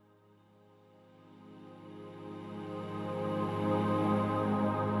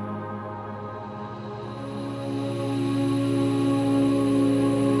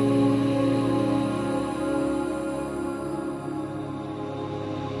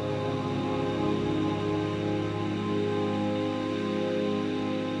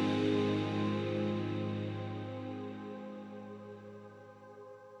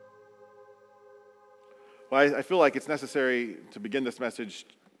Well, I feel like it's necessary to begin this message.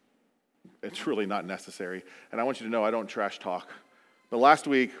 It's really not necessary. And I want you to know I don't trash talk. But last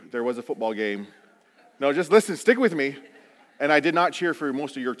week, there was a football game. No, just listen, stick with me. And I did not cheer for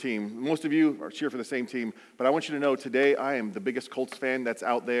most of your team. Most of you cheer for the same team. But I want you to know today I am the biggest Colts fan that's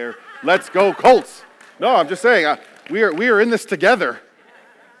out there. Let's go, Colts. No, I'm just saying, we are in this together.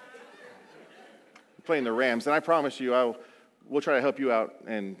 We're playing the Rams. And I promise you, we'll try to help you out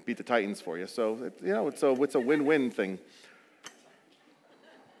and beat the Titans for you. So, it's a win-win thing.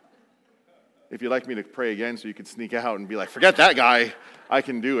 If you'd like me to pray again so you can sneak out and be like, forget that guy, I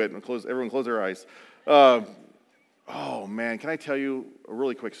can do it. And everyone close their eyes. Oh, man, can I tell you a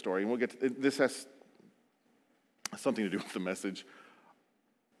really quick story? And we'll get to, this has something to do with the message.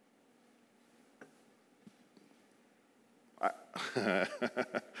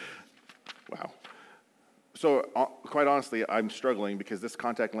 Wow. So, quite honestly, I'm struggling because this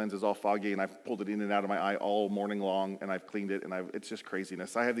contact lens is all foggy, and I've pulled it in and out of my eye all morning long, and I've cleaned it, and it's just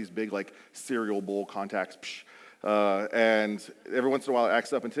craziness. I have these big, cereal bowl contacts, and every once in a while it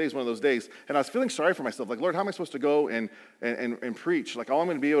acts up, and today's one of those days. And I was feeling sorry for myself, Lord, how am I supposed to go and preach? All I'm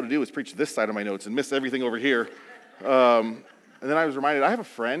going to be able to do is preach this side of my notes and miss everything over here. And then I was reminded, I have a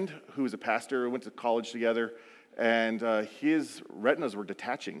friend who is a pastor, we went to college together, and his retinas were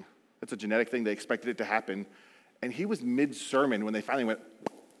detaching. It's a genetic thing. They expected it to happen. And he was mid-sermon when they finally went,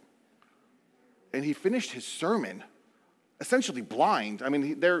 and he finished his sermon essentially blind. I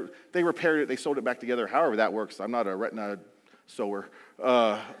mean, they repaired it. They sewed it back together. However that works. I'm not a retina sewer.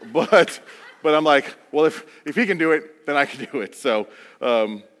 But I'm like, well, if he can do it, then I can do it. So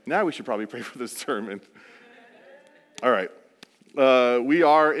now we should probably pray for this sermon. All right. We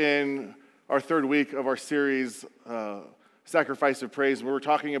are in our third week of our series, Sacrifice of Praise. We're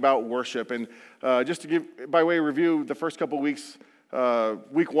talking about worship. And just to give, by way of review, the first couple weeks,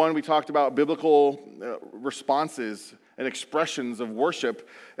 week one, we talked about biblical responses and expressions of worship.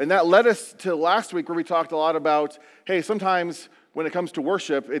 And that led us to last week where we talked a lot about, hey, sometimes when it comes to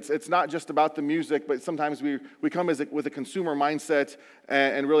worship, it's not just about the music, but sometimes we come with a consumer mindset,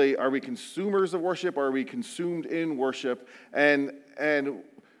 and really, are we consumers of worship, or are we consumed in worship? And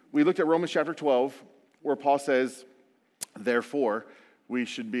we looked at Romans chapter 12, where Paul says, therefore, we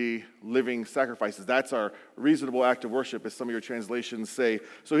should be living sacrifices. That's our reasonable act of worship, as some of your translations say.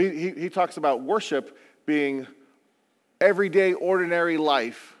 So he talks about worship being everyday, ordinary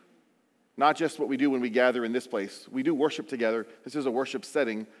life, not just what we do when we gather in this place. We do worship together. This is a worship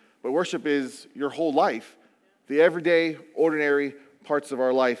setting, but worship is your whole life, the everyday, ordinary parts of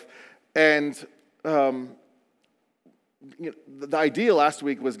our life. And the idea last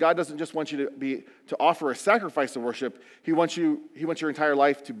week was God doesn't just want you to offer a sacrifice of worship. He wants your entire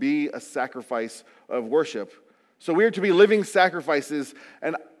life to be a sacrifice of worship. So we are to be living sacrifices,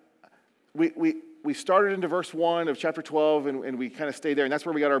 and we started into verse 1 of chapter 12, and we kind of stayed there, and that's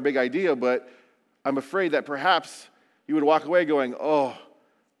where we got our big idea, but I'm afraid that perhaps you would walk away going, oh,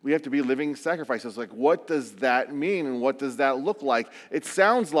 we have to be living sacrifices. What does that mean, and what does that look like? It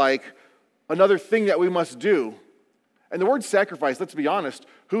sounds like another thing that we must do. And the word sacrifice, let's be honest,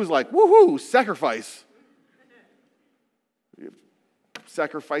 who's like, woohoo, sacrifice?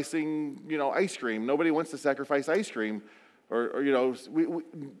 Sacrificing, ice cream. Nobody wants to sacrifice ice cream. Or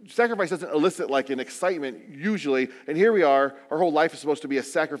sacrifice doesn't elicit an excitement usually. And here we are, our whole life is supposed to be a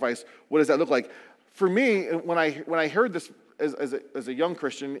sacrifice. What does that look like? For me, when I heard this as a young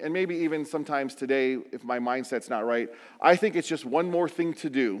Christian, and maybe even sometimes today, if my mindset's not right, I think it's just one more thing to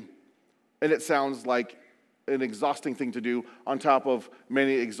do. And it sounds like an exhausting thing to do on top of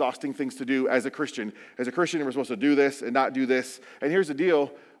many exhausting things to do as a Christian. As a Christian, we're supposed to do this and not do this. And here's the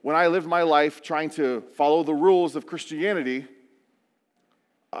deal. When I lived my life trying to follow the rules of Christianity,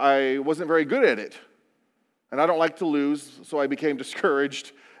 I wasn't very good at it. And I don't like to lose, so I became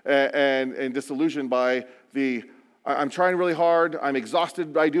discouraged and disillusioned by I'm trying really hard, I'm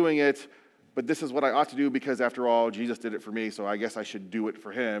exhausted by doing it, but this is what I ought to do because, after all, Jesus did it for me, so I guess I should do it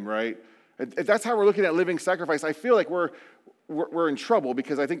for him, right? If that's how we're looking at living sacrifice, I feel like we're in trouble,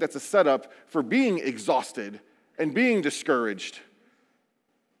 because I think that's a setup for being exhausted and being discouraged.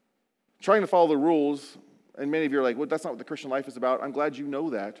 Trying to follow the rules, and many of you are like, well, that's not what the Christian life is about. I'm glad you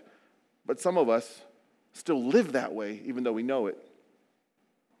know that. But some of us still live that way, even though we know it,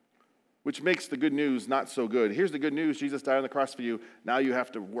 which makes the good news not so good. Here's the good news. Jesus died on the cross for you. Now you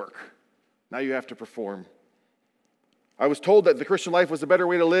have to work. Now you have to perform. I was told that the Christian life was a better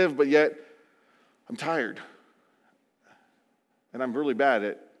way to live, but yet I'm tired. And I'm really bad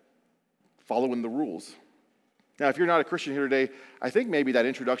at following the rules. Now, if you're not a Christian here today, I think maybe that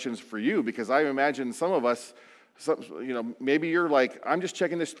introduction is for you, because I imagine some of us, maybe you're like, I'm just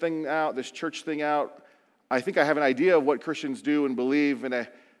checking this thing out, this church thing out. I think I have an idea of what Christians do and believe, and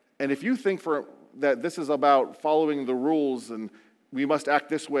if you think that this is about following the rules and we must act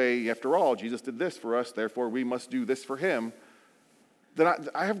this way, after all, Jesus did this for us, therefore we must do this for him, then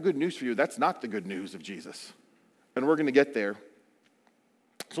I have good news for you. That's not the good news of Jesus. And we're going to get there.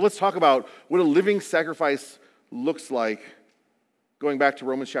 So let's talk about what a living sacrifice looks like, going back to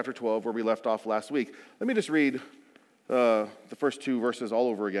Romans chapter 12, where we left off last week. Let me just read the first 2 verses all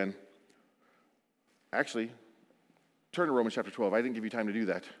over again. Actually, turn to Romans chapter 12. I didn't give you time to do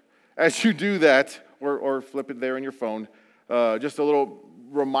that. As you do that, or flip it there in your phone, just a little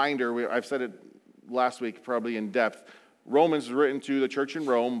reminder, I've said it last week probably in depth. Romans is written to the church in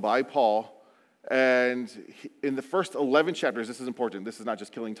Rome by Paul, and in the first 11 chapters, this is important, this is not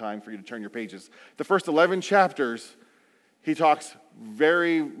just killing time for you to turn your pages. The first 11 chapters, he talks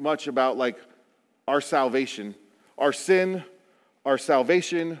very much about like our salvation, our sin, our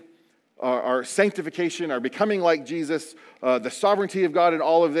salvation, our sanctification, our becoming like Jesus, the sovereignty of God in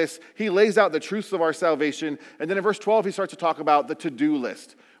all of this. He lays out the truths of our salvation. And then in verse 12, he starts to talk about the to-do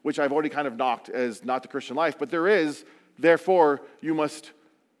list, which I've already kind of knocked as not the Christian life. But there is, therefore, you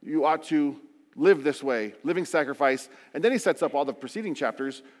ought to live this way, living sacrifice. And then he sets up all the preceding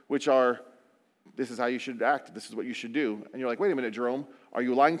chapters, which are, this is how you should act, this is what you should do. And you're like, wait a minute, Jerome, are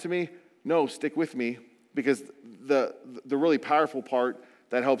you lying to me? No, stick with me, because the really powerful part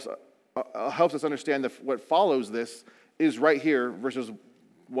that helps us understand what follows this is right here, verses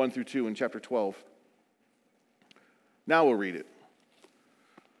 1 through 2 in chapter 12. Now we'll read it.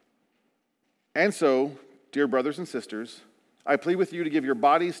 And so, dear brothers and sisters, I plead with you to give your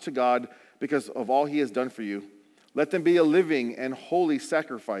bodies to God because of all he has done for you. Let them be a living and holy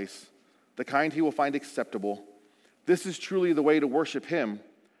sacrifice, the kind he will find acceptable. This is truly the way to worship him.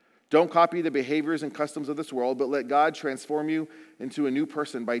 Don't copy the behaviors and customs of this world, but let God transform you into a new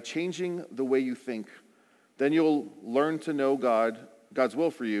person by changing the way you think. Then you'll learn to know God's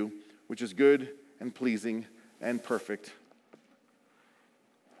will for you, which is good and pleasing and perfect.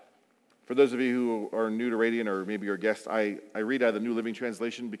 For those of you who are new to Radiant, or maybe you're a guest, I read out of the New Living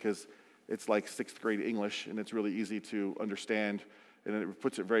Translation because it's like 6th grade English, and it's really easy to understand, and it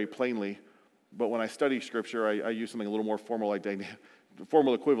puts it very plainly. But when I study Scripture, I use something a little more formal, like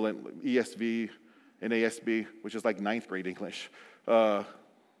formal equivalent, ESV and ASB, which is like 9th grade English. So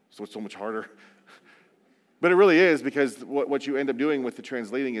it's so much harder. But it really is, because what you end up doing with the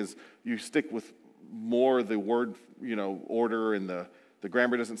translating is you stick with more the word, order, and the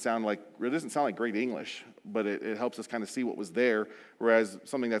grammar doesn't sound like great English, but it helps us kind of see what was there, whereas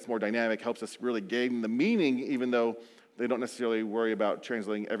something that's more dynamic helps us really gain the meaning, even though they don't necessarily worry about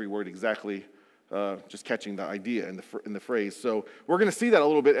translating every word exactly, just catching the idea in the phrase. So we're going to see that a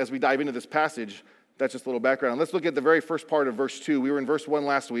little bit as we dive into this passage. That's just a little background. Let's look at the very first part of verse 2. We were in verse 1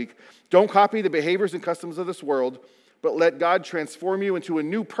 last week. Don't copy the behaviors and customs of this world, but let God transform you into a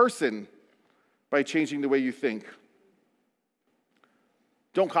new person by changing the way you think.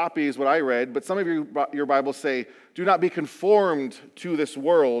 Don't copy is what I read, but some of your Bibles say, do not be conformed to this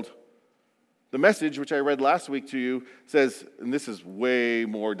world. The Message, which I read last week to you, says, and this is way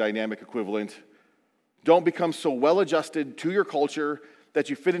more dynamic equivalent, don't become so well adjusted to your culture that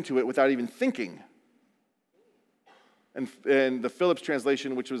you fit into it without even thinking. And the Phillips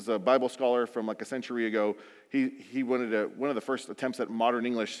translation, which was a Bible scholar from like a century ago, he one of the first attempts at modern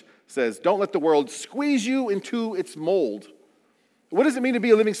English says, don't let the world squeeze you into its mold. What does it mean to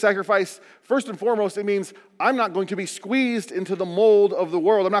be a living sacrifice? First and foremost, it means I'm not going to be squeezed into the mold of the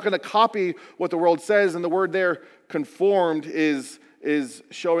world. I'm not going to copy what the world says. And the word there, conformed, is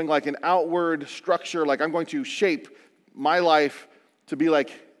showing like an outward structure, like I'm going to shape my life to be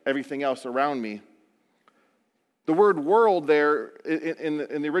like everything else around me. The word world there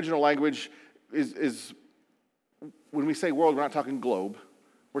in the original language is when we say world, we're not talking globe.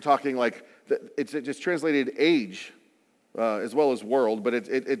 We're talking like, it's just translated age. As well as world, but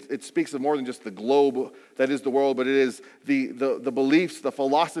it speaks of more than just the globe that is the world, but it is the beliefs, the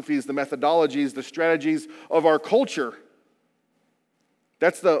philosophies, the methodologies, the strategies of our culture.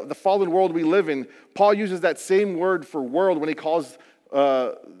 That's the fallen world we live in. Paul uses that same word for world when he calls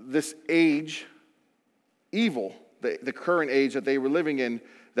this age evil, the current age that they were living in,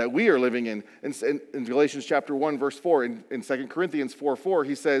 that we are living in. In Galatians chapter 1, verse 4, in 2 Corinthians 4:4,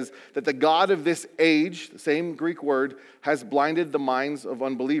 he says that the God of this age, the same Greek word, has blinded the minds of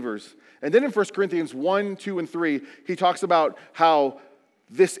unbelievers. And then in 1 Corinthians 1, 2, and 3, he talks about how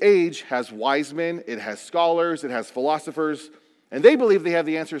this age has wise men, it has scholars, it has philosophers, and they believe they have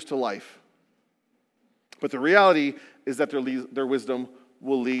the answers to life. But the reality is that their wisdom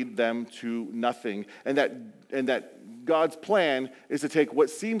will lead them to nothing. And that God's plan is to take what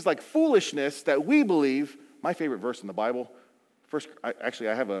seems like foolishness that we believe. My favorite verse in the Bible. I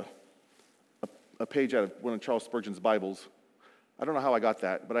have a page out of one of Charles Spurgeon's Bibles. I don't know how I got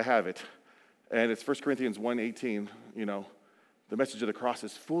that, but I have it. And it's 1 Corinthians 1:18. The message of the cross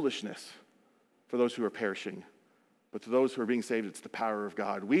is foolishness for those who are perishing. But to those who are being saved, it's the power of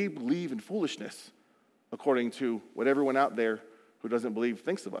God. We believe in foolishness according to what everyone out there who doesn't believe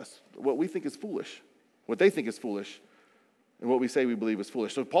thinks of us. What we think is foolish, what they think is foolish, and what we say we believe is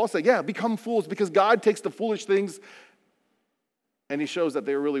foolish. So Paul said, become fools, because God takes the foolish things and he shows that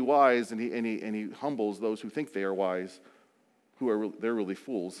they're really wise, and he humbles those who think they are wise, they're really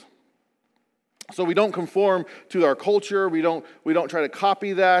fools. So we don't conform to our culture. We don't try to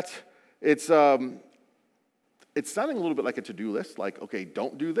copy that. It's sounding a little bit like a to-do list, like, okay,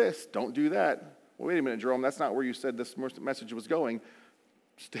 don't do this, don't do that. Well, wait a minute, Jerome, that's not where you said this message was going.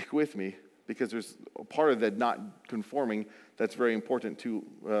 Stick with me, because there's a part of that not conforming that's very important to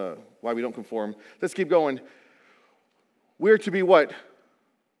why we don't conform. Let's keep going. We're to be what?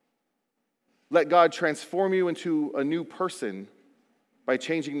 Let God transform you into a new person by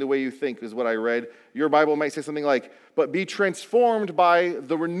changing the way you think, is what I read. Your Bible might say something like, but be transformed by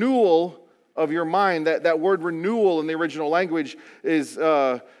the renewal of your mind. That word renewal in the original language is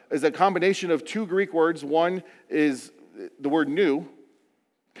a combination of two Greek words. One is the word new,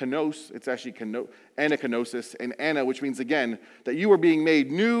 kanos. It's actually anakenosis, and ana, which means again, that you are being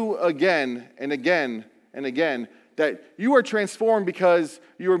made new again and again and again. That you are transformed because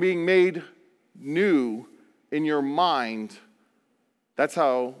you are being made new in your mind. That's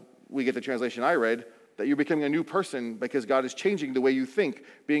how we get the translation I read, that you're becoming a new person because God is changing the way you think,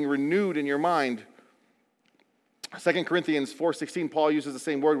 being renewed in your mind. 2 Corinthians 4:16, Paul uses the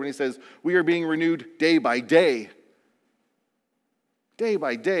same word when he says, we are being renewed day by day. Day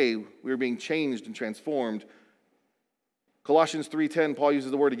by day, we are being changed and transformed. Colossians 3:10, Paul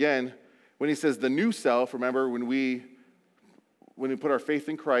uses the word again when he says the new self. Remember, when we put our faith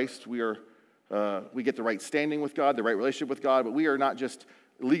in Christ, we get the right standing with God, the right relationship with God, but we are not just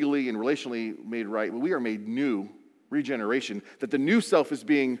legally and relationally made right, but we are made new, regeneration, that the new self is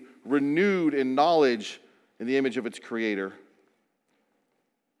being renewed in knowledge in the image of its creator.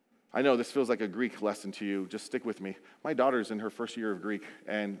 I know this feels like a Greek lesson to you. Just stick with me. My daughter's in her first year of Greek,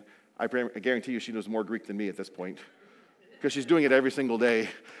 and I guarantee you she knows more Greek than me at this point, because she's doing it every single day.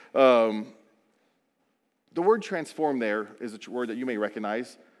 The word transform there is a word that you may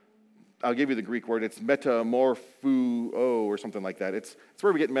recognize. I'll give you the Greek word. It's metamorpho or something like that. It's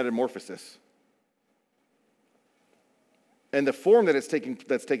where we get metamorphosis. And the form that's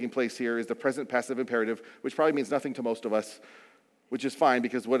taking place here is the present passive imperative, which probably means nothing to most of us, which is fine,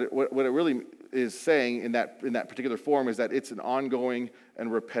 because what it really is saying in that particular form is that it's an ongoing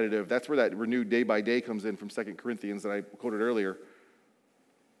and repetitive. That's where that renewed day by day comes in from 2 Corinthians that I quoted earlier.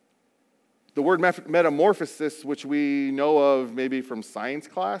 The word metamorphosis, which we know of maybe from science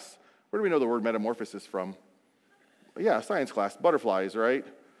class. Where do we know the word metamorphosis from? Yeah, science class. Butterflies, right?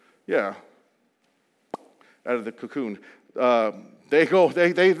 Yeah. Out of the cocoon.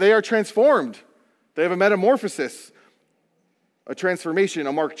 They are transformed. They have a metamorphosis, a transformation,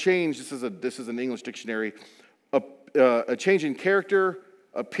 a marked change. This is an English dictionary. A change in character,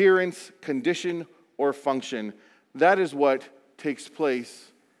 appearance, condition, or function. That is what takes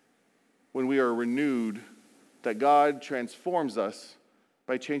place when we are renewed, that God transforms us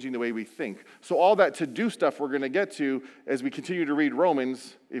by changing the way we think. So all that to-do stuff we're going to get to as we continue to read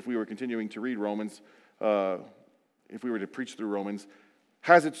Romans, if we were continuing to read Romans, if we were to preach through Romans,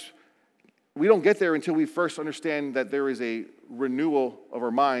 we don't get there until we first understand that there is a renewal of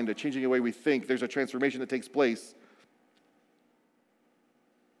our mind, a changing the way we think. There's a transformation that takes place.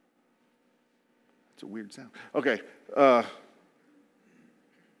 It's a weird sound. Okay.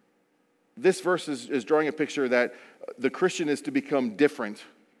 This verse is drawing a picture that the Christian is to become different.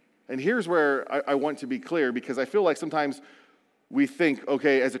 And here's where I want to be clear, because I feel like sometimes we think,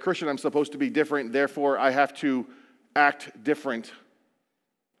 okay, as a Christian, I'm supposed to be different, therefore I have to act different.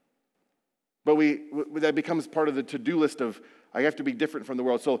 But that becomes part of the to-do list of, I have to be different from the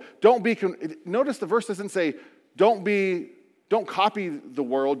world. So notice the verse doesn't say, don't copy the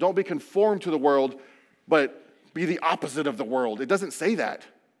world, don't be conformed to the world, but be the opposite of the world. It doesn't say that.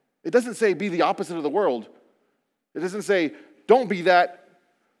 It doesn't say be the opposite of the world. It doesn't say don't be that,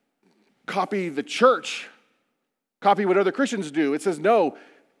 copy the church, copy what other Christians do. It says no.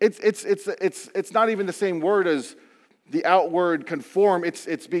 It's not even the same word as the outward conform.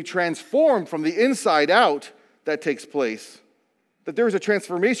 It's be transformed from the inside out that takes place. That there is a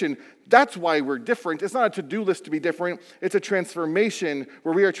transformation. That's why we're different. It's not a to-do list to be different. It's a transformation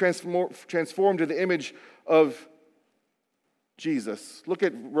where we are transformed to the image of Jesus. Look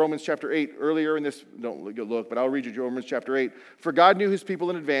at Romans chapter 8. Earlier in this, don't look, but I'll read you Romans chapter 8. For God knew his people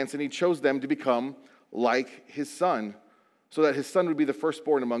in advance, and he chose them to become like his son, so that his son would be the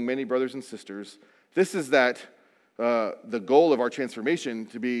firstborn among many brothers and sisters. This is the goal of our transformation,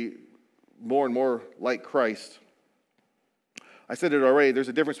 to be more and more like Christ. I said it already, there's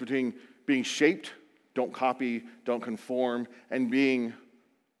a difference between being shaped, don't copy, don't conform, and being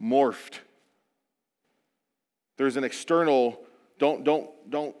morphed. There's an external, don't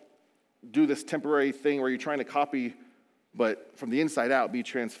do this temporary thing where you're trying to copy, but from the inside out, be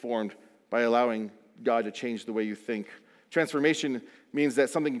transformed by allowing God to change the way you think. Transformation means that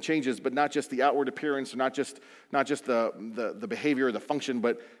something changes, but not just the outward appearance, or not just the behavior or the function,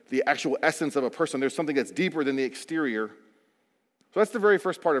 but the actual essence of a person. There's something that's deeper than the exterior. So that's the very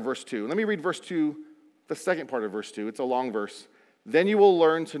first part of verse 2. Let me read verse 2, the second part of verse 2. It's a long verse. Then you will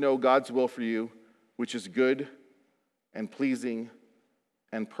learn to know God's will for you, which is good and pleasing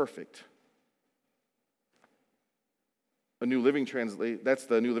and perfect. That's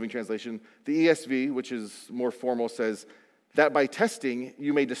the New Living Translation. The ESV, which is more formal, says that by testing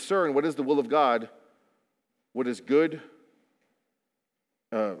you may discern what is the will of God, what is good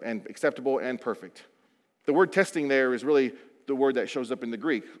and acceptable and perfect. The word testing there is really the word that shows up in the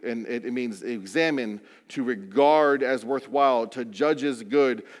Greek, and it means examine, to regard as worthwhile, to judge as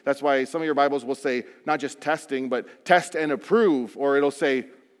good. That's why some of your Bibles will say not just testing, but test and approve, or it'll say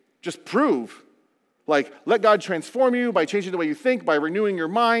just prove. Like, let God transform you by changing the way you think, by renewing your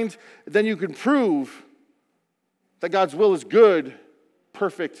mind. Then you can prove that God's will is good,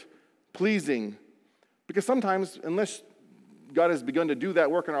 perfect, pleasing. Because sometimes, unless God has begun to do that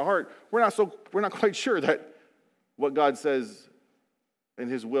work in our heart, we're not quite sure that what God says in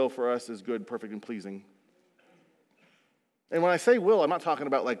his will for us is good, perfect, and pleasing. And when I say will, I'm not talking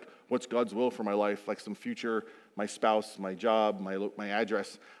about like what's God's will for my life, like some future, my spouse, my job, my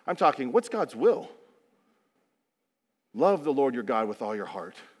address. I'm talking, what's God's will? Love the Lord your God with all your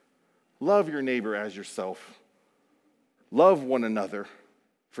heart. Love your neighbor as yourself. Love one another.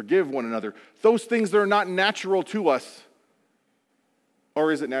 Forgive one another. Those things that are not natural to us.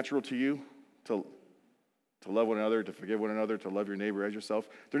 Or is it natural to you to love one another, to forgive one another, to love your neighbor as yourself?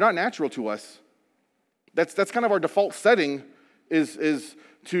 They're not natural to us. That's kind of our default setting, is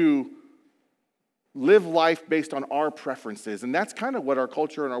to live life based on our preferences. And that's kind of what our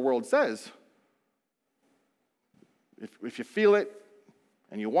culture and our world says. If you feel it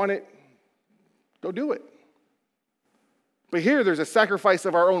and you want it, go do it. But here there's a sacrifice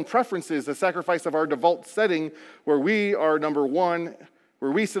of our own preferences, a sacrifice of our default setting where we are number one, where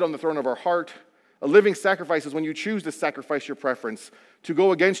we sit on the throne of our heart. A living sacrifice is when you choose to sacrifice your preference, to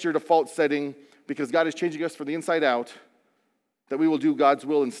go against your default setting because God is changing us from the inside out, that we will do God's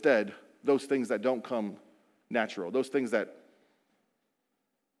will instead, those things that don't come natural, those things that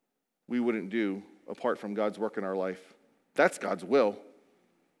we wouldn't do apart from God's work in our life. That's God's will.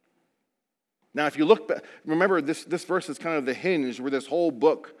 Now, if you look back, remember this verse is kind of the hinge where this whole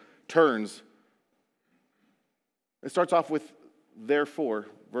book turns. It starts off with therefore,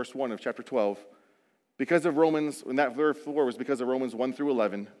 verse 1 of chapter 12. Because of Romans, and that therefore was because of Romans 1 through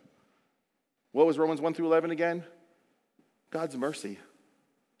 11. What was Romans 1 through 11 again? God's mercy.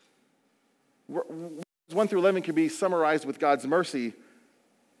 1 through 11 can be summarized with God's mercy.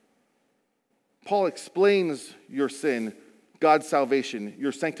 Paul explains your sin, God's salvation,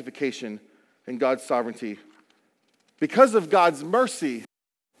 your sanctification, and God's sovereignty. Because of God's mercy,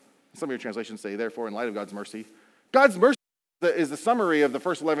 some of your translations say, therefore, in light of God's mercy. God's mercy is the summary of the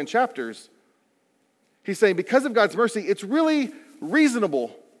first 11 chapters. He's saying, because of God's mercy, it's really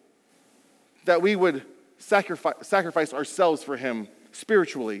reasonable that we would sacrifice ourselves for him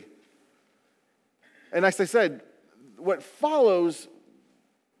spiritually. And as I said, what follows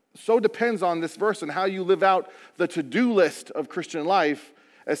so depends on this verse and how you live out the to-do list of Christian life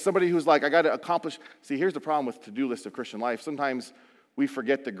as somebody who's like, I got to accomplish. See, here's the problem with to-do list of Christian life. Sometimes we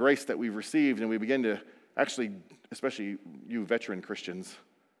forget the grace that we've received and we begin to actually, especially you veteran Christians,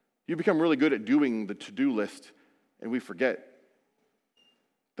 you become really good at doing the to-do list and we forget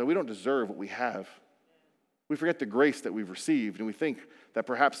that we don't deserve what we have. We forget the grace that we've received and we think that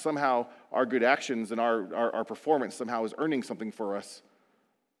perhaps somehow our good actions and our performance somehow is earning something for us.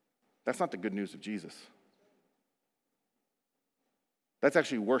 That's not the good news of Jesus. That's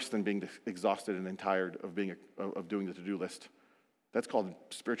actually worse than being exhausted and tired of doing the to-do list. That's called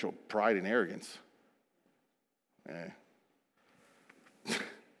spiritual pride and arrogance.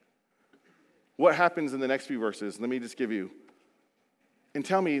 What happens in the next few verses? Let me just give you And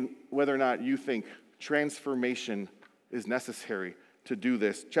tell me whether or not you think transformation is necessary to do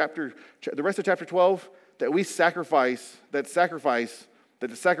this. The rest of chapter 12, that the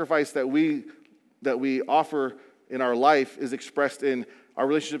sacrifice that we offer in our life is expressed in our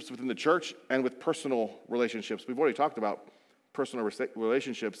relationships within the church and with personal relationships. We've already talked about personal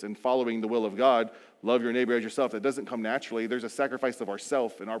relationships and following the will of God. Love your neighbor as yourself. That doesn't come naturally. There's a sacrifice of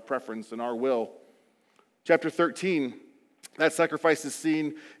ourself and our preference and our will. Chapter 13, that sacrifice is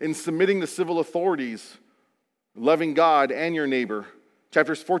seen in submitting to civil authorities, loving God and your neighbor.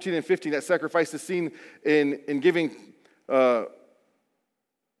 Chapters 14 and 15, that sacrifice is seen in giving,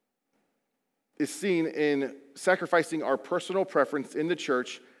 is seen in sacrificing our personal preference in the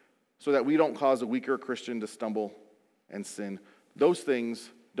church so that we don't cause a weaker Christian to stumble and sin. Those things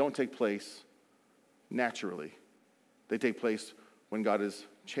don't take place naturally. They take place when God has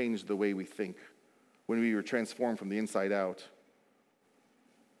changed the way we think, when we were transformed from the inside out.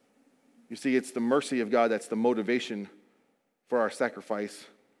 You see, it's the mercy of God that's the motivation for our sacrifice.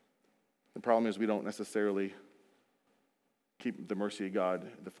 The problem is we don't necessarily keep the mercy of God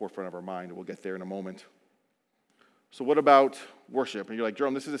at the forefront of our mind. We'll get there in a moment. So what about worship? And you're like,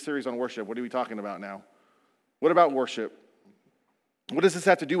 Jerome, this is a series on worship. What are we talking about now? What about worship? What does this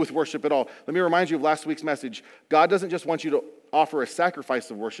have to do with worship at all? Let me remind you of last week's message. God doesn't just want you to offer a sacrifice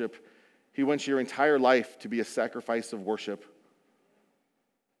of worship. He wants your entire life to be a sacrifice of worship.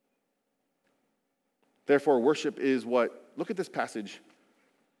 Therefore, worship is what? Look at this passage.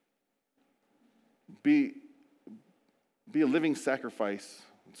 Be a living sacrifice.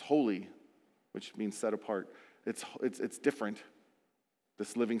 It's holy, which means set apart. It's different,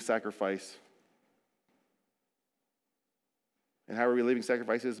 this living sacrifice. And how are we living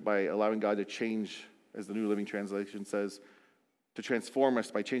sacrifices? By allowing God to change, as the New Living Translation says, to transform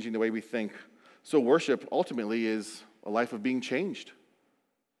us by changing the way we think. So worship ultimately is a life of being changed.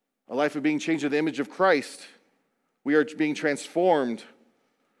 A life of being changed in the image of Christ. We are being transformed.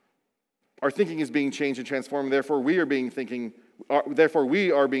 Our thinking is being changed and transformed. Therefore, we are being changed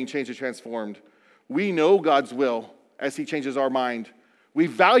and transformed. We know God's will as He changes our mind. We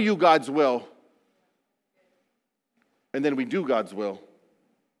value God's will. And then we do God's will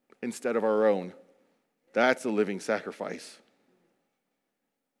instead of our own. That's a living sacrifice.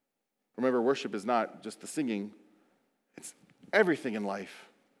 Remember, worship is not just the singing. It's everything in life.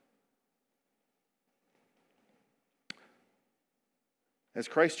 As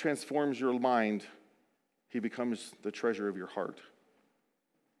Christ transforms your mind, He becomes the treasure of your heart.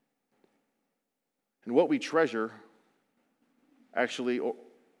 And what we treasure actually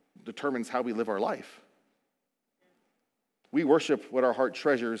determines how we live our life. We worship what our heart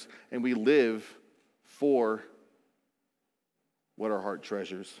treasures, and we live for what our heart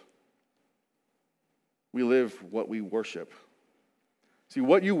treasures. We live what we worship. See,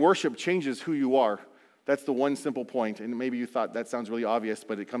 what you worship changes who you are. That's the one simple point, and maybe you thought that sounds really obvious,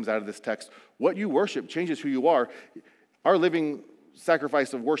 but it comes out of this text. What you worship changes who you are. Our living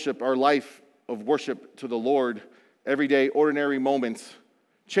sacrifice of worship, our life of worship to the Lord, everyday, ordinary moments,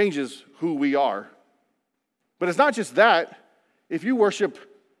 changes who we are. But it's not just that. If you worship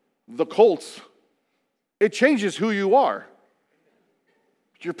the Colts, it changes who you are.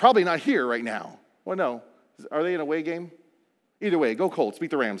 You're probably not here right now. Well, no. Are they in a away game? Either way, go Colts,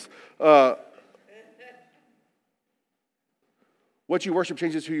 beat the Rams. What you worship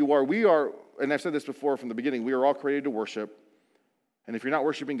changes who you are. We are, and I've said this before from the beginning, we are all created to worship. And if you're not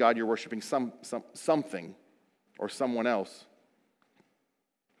worshiping God, you're worshiping something or someone else.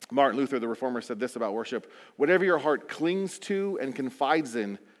 Martin Luther, the reformer, said this about worship: whatever your heart clings to and confides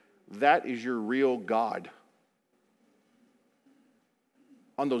in, that is your real God.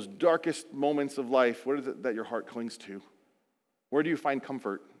 On those darkest moments of life, what is it that your heart clings to? Where do you find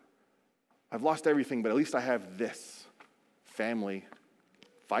comfort? I've lost everything, but at least I have this: family,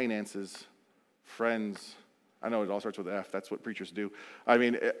 finances, friends. I know it all starts with F. That's what preachers do. I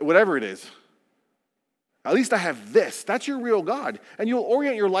mean, whatever it is. At least I have this. That's your real God. And you'll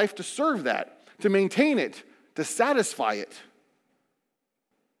orient your life to serve that, to maintain it, to satisfy it.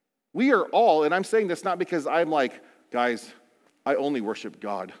 We are all, and I'm saying this not because I'm like, guys, I only worship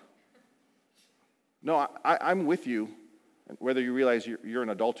God. No, I'm with you, whether you realize you're an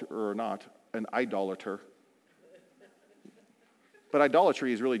adulterer or not, an idolater. But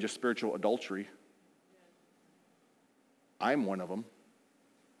idolatry is really just spiritual adultery. I'm one of them.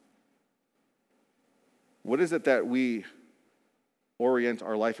 What is it that we orient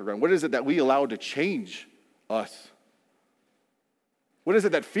our life around? What is it that we allow to change us? What is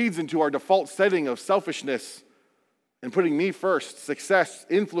it that feeds into our default setting of selfishness and putting me first, success,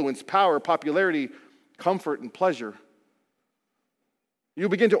 influence, power, popularity, comfort, and pleasure? You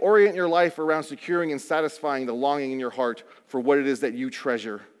begin to orient your life around securing and satisfying the longing in your heart for what it is that you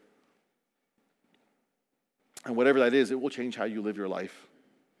treasure. And whatever that is, it will change how you live your life.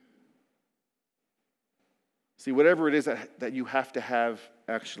 See, whatever it is that you have to have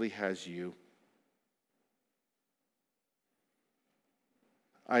actually has you.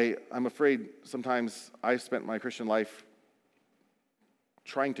 I'm afraid sometimes I've spent my Christian life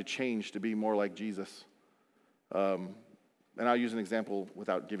trying to change to be more like Jesus. And I'll use an example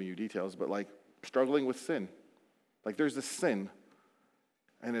without giving you details, but like struggling with sin. Like there's this sin,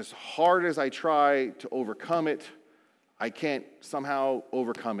 and as hard as I try to overcome it, I can't somehow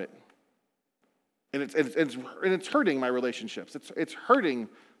overcome it. And it's hurting my relationships. It's hurting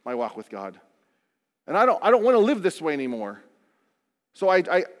my walk with God. And I don't want to live this way anymore. So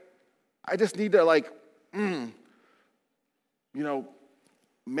I just need to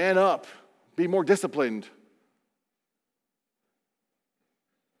man up, be more disciplined.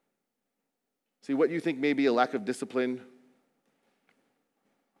 See, what you think may be a lack of discipline,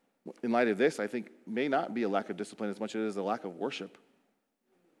 in light of this, I think may not be a lack of discipline as much as it is a lack of worship.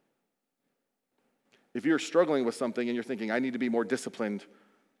 If you're struggling with something and you're thinking, I need to be more disciplined,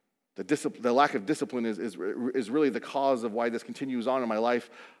 the lack of discipline is really the cause of why this continues on in my life,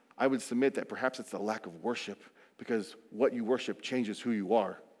 I would submit that perhaps it's the lack of worship, because what you worship changes who you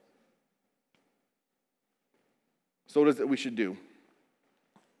are. So what is it we should do?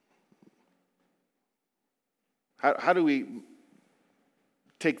 How do we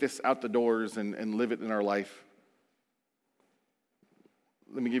take this out the doors and live it in our life?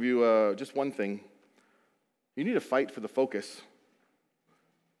 Let me give you just one thing. You need to fight for the focus.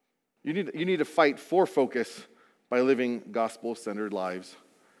 You need to fight for focus by living gospel-centered lives.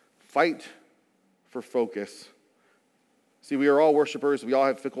 Fight for focus. See, we are all worshipers. We all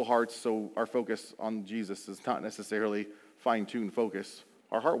have fickle hearts, so our focus on Jesus is not necessarily fine-tuned focus.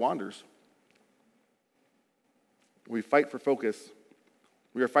 Our heart wanders. We fight for focus.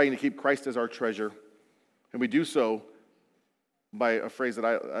 We are fighting to keep Christ as our treasure. And we do so by a phrase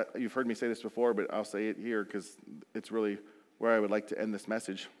that you've heard me say this before, but I'll say it here because it's really where I would like to end this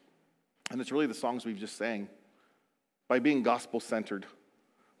message. And it's really the songs we've just sang. By being gospel-centered.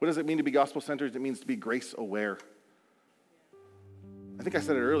 What does it mean to be gospel-centered? It means to be grace-aware. I think I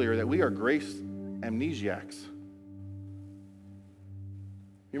said it earlier that we are grace amnesiacs.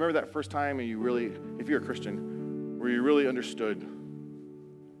 You remember that first time and if you're a Christian, where you really understood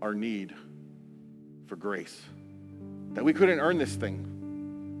our need for grace? That we couldn't earn this thing.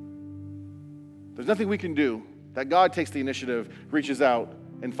 There's nothing we can do. That God takes the initiative, reaches out,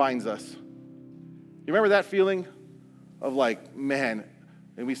 and finds us. You remember that feeling of like, man,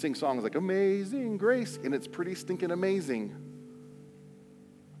 and we sing songs like Amazing Grace, and it's pretty stinking amazing.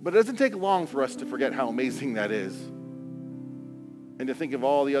 But it doesn't take long for us to forget how amazing that is. And to think of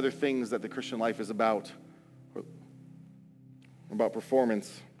all the other things that the Christian life is about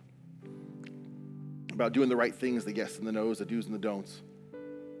performance, about doing the right things, the yes and the no's, the do's and the don'ts.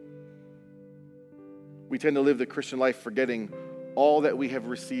 We tend to live the Christian life forgetting all that we have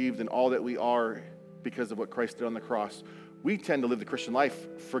received and all that we are because of what Christ did on the cross. We tend to live the Christian life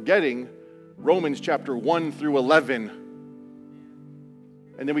forgetting Romans chapter 1 through 11.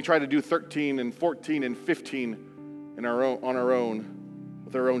 And then we try to do 13 and 14 and 15 on our own,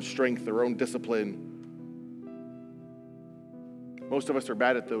 with our own strength, our own discipline. Most of us are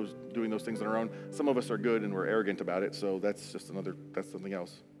bad at doing those things on our own. Some of us are good and we're arrogant about it, so that's something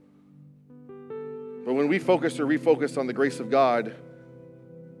else. But when we focus or refocus on the grace of God,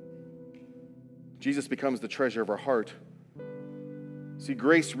 Jesus becomes the treasure of our heart. See,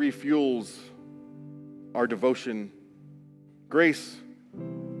 grace refuels our devotion. Grace,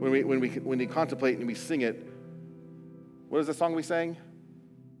 when we contemplate and we sing it, what is the song we sang?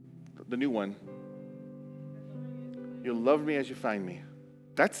 The new one. You'll love me as you find me.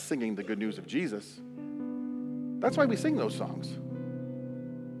 That's singing the good news of Jesus. That's why we sing those songs.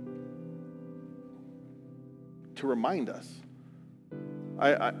 To remind us.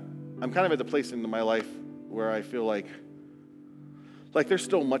 I'm kind of at the place in my life where I feel like there's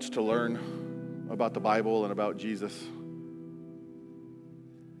still much to learn about the Bible and about Jesus.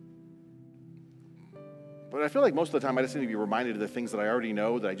 But I feel like most of the time I just need to be reminded of the things that I already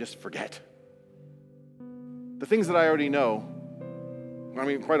know that I just forget. The things that I already know. I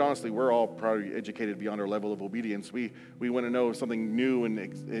mean, quite honestly, we're all probably educated beyond our level of obedience. We want to know something new and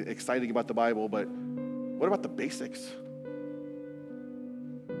exciting about the Bible, but what about the basics?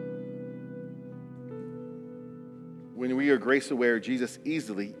 When we are grace aware, Jesus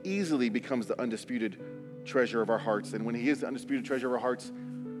easily becomes the undisputed treasure of our hearts. And when he is the undisputed treasure of our hearts,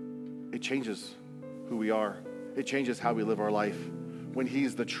 it changes who we are. It changes how we live our life. when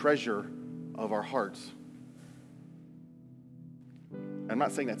he's the treasure of our hearts. I'm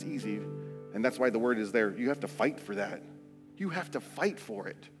not saying that's easy, and that's why the word is there. You have to fight for that. You have to fight for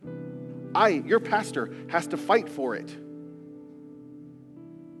it. Your pastor, has to fight for it.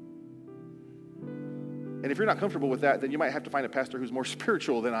 And if you're not comfortable with that, then you might have to find a pastor who's more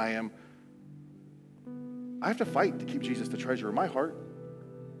spiritual than I am. I have to fight to keep Jesus the treasure of my heart.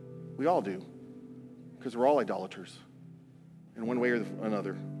 We all do, because we're all idolaters in one way or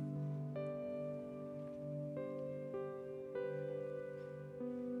another.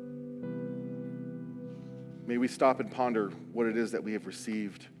 May we stop and ponder what it is that we have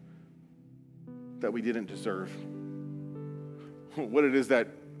received that we didn't deserve. What it is that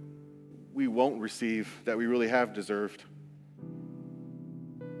we won't receive that we really have deserved.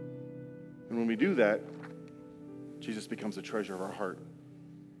 And when we do that, Jesus becomes the treasure of our heart.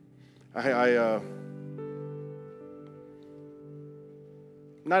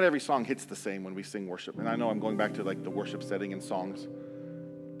 Not every song hits the same when we sing worship. And I know I'm going back to like the worship setting and songs.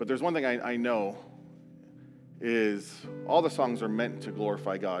 But there's one thing I know is all the songs are meant to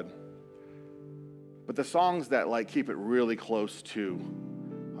glorify God. But the songs that like keep it really close to,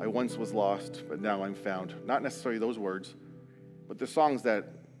 I once was lost, but now I'm found. Not necessarily those words, but the songs that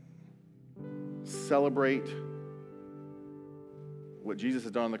celebrate what Jesus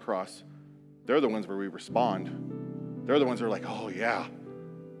has done on the cross, they're the ones where we respond. They're the ones that are like, oh yeah.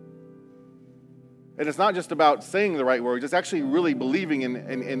 And it's not just about saying the right words, it's actually really believing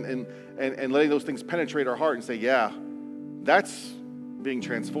and letting those things penetrate our heart and say, yeah, that's being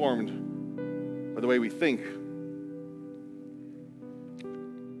transformed by the way we think.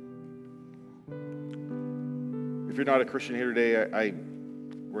 If you're not a Christian here today,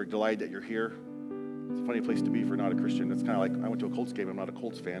 we're delighted that you're here. It's a funny place to be for not a Christian. It's kind of like I went to a Colts game. I'm not a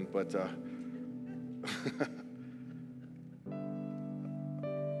Colts fan, but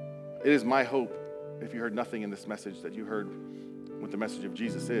it is my hope, if you heard nothing in this message, that you heard what the message of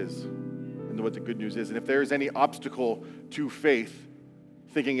Jesus is and what the good news is. And if there is any obstacle to faith,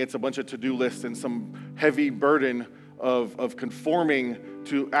 thinking it's a bunch of to-do lists and some heavy burden of conforming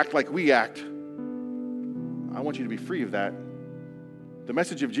to act like we act, I want you to be free of that. The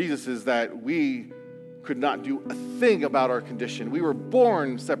message of Jesus is that we could not do a thing about our condition. We were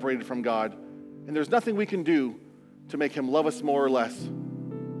born separated from God, and there's nothing we can do to make him love us more or less.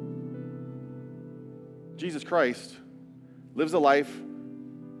 Jesus Christ lives a life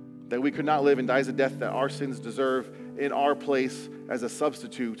that we could not live and dies a death that our sins deserve in our place as a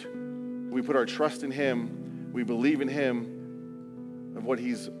substitute. We put our trust in him. We believe in him, of what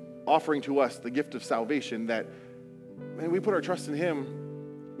he's offering to us, the gift of salvation, that when we put our trust in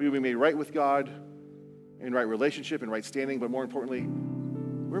him, we will be made right with God, in right relationship, in right standing, but more importantly,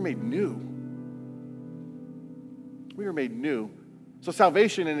 we're made new. We are made new. So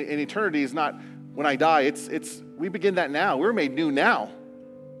salvation in eternity is not when I die, it's we begin that now. We're made new now.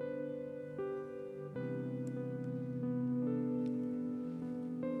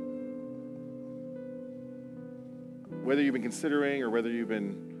 Whether you've been considering or whether you've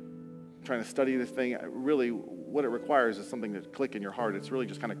been trying to study this thing, really what it requires is something to click in your heart. It's really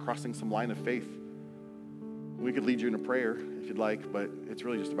just kind of crossing some line of faith. We could lead you in a prayer if you'd like, but it's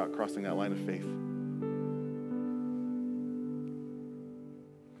really just about crossing that line of faith.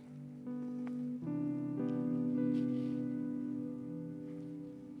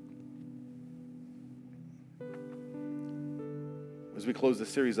 As we close this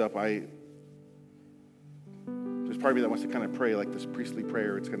series up, there's part of me that wants to kind of pray like this priestly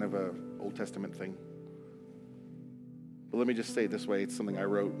prayer. It's kind of a Old Testament thing. But let me just say it this way. It's something I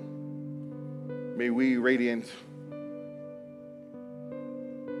wrote. May we, Radiant,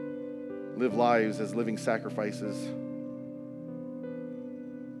 live lives as living sacrifices,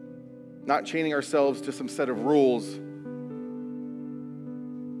 not chaining ourselves to some set of rules,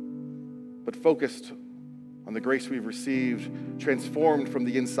 but focused on the grace we've received, transformed from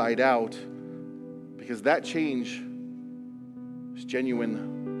the inside out, because that change is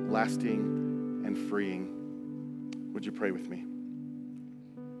genuine, lasting, and freeing. Would you pray with me?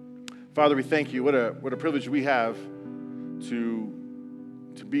 Father, we thank you. What a privilege we have to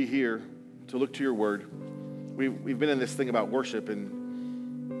be here, to look to your word. We've been in this thing about worship,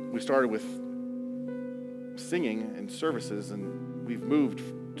 and we started with singing and services, and we've moved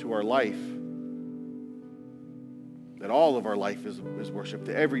to our life. That all of our life is worship,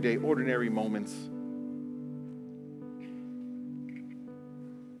 the everyday, ordinary moments.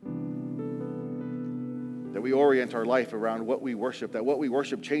 That we orient our life around what we worship, that what we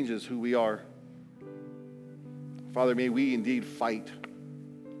worship changes who we are. Father, may we indeed fight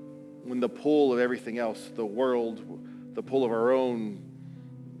when the pull of everything else, the world, the pull of our own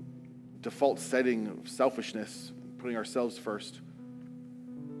default setting of selfishness, putting ourselves first.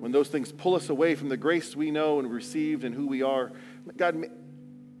 When those things pull us away from the grace we know and received and who we are, God,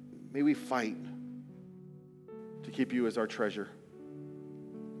 may we fight to keep you as our treasure.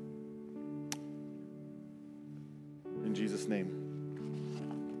 In Jesus'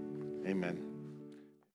 name, amen.